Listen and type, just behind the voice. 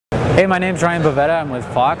Hey, my name's Ryan Bavetta. I'm with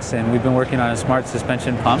Fox, and we've been working on a smart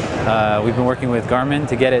suspension pump. We've been working with Garmin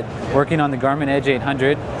to get it working on the Garmin Edge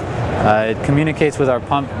 800. It communicates with our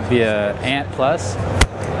pump via Ant Plus,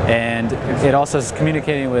 and it also is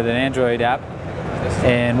communicating with an Android app.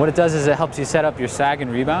 And what it does is it helps you set up your sag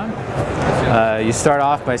and rebound. You start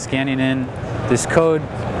off by scanning in this code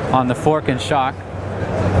on the fork and shock,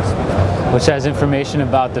 which has information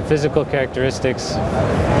about the physical characteristics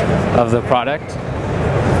of the product.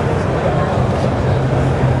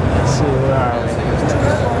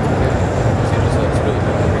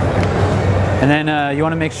 And then you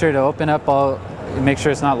want to make sure to open up make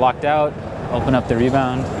sure it's not locked out, open up the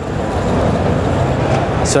rebound.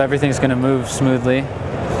 So everything's going to move smoothly.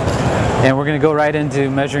 And we're going to go right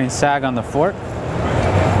into measuring sag on the fork.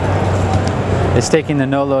 It's taking the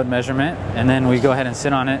no load measurement, and then we go ahead and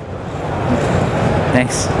sit on it.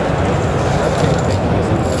 Thanks.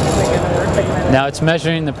 Now it's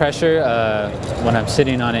measuring the pressure when I'm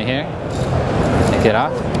sitting on it here. Take it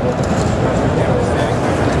off.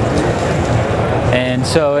 And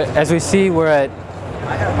so as we see, we're at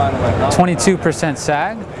 22%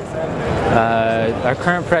 sag. Our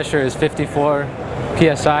current pressure is 54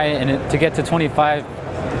 psi, and to get to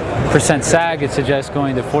 25% sag, it suggests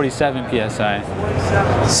going to 47 psi.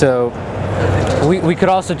 So we could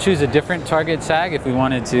also choose a different target sag if we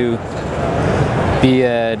wanted to be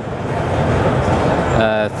at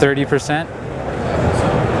 30%.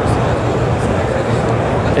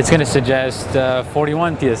 It's going to suggest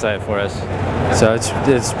 41 psi for us. So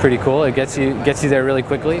it's pretty cool. It gets you there really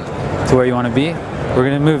quickly to where you want to be. We're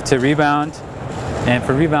going to move to rebound, and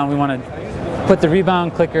for rebound we want to put the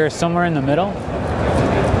rebound clicker somewhere in the middle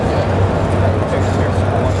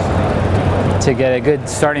to get a good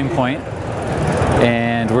starting point.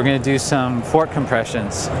 And we're going to do some fork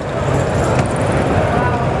compressions.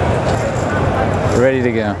 Ready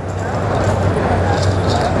to go.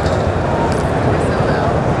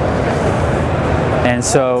 And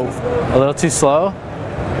so a little too slow,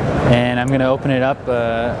 and I'm going to open it up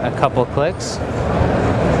a couple clicks,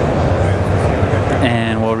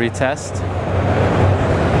 and we'll retest.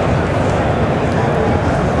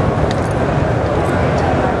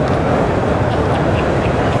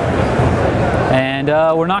 And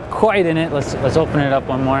we're not quite in it. Let's open it up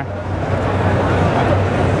one more.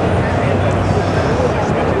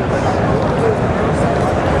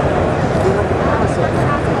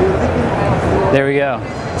 There we go.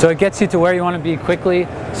 So it gets you to where you want to be quickly.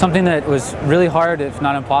 Something that was really hard, if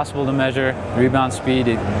not impossible, to measure, rebound speed.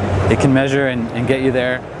 It can measure and get you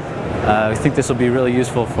there. I think this will be really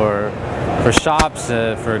useful for shops,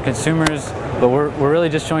 for consumers. But we're really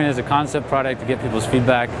just showing it as a concept product to get people's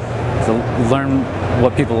feedback, to learn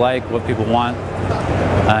what people like, what people want,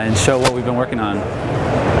 and show what we've been working on.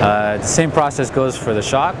 The same process goes for the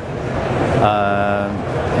shock.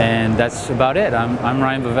 And that's about it. I'm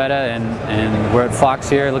Ryan Bavetta, and we're at Fox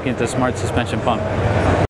here looking at the smart suspension pump.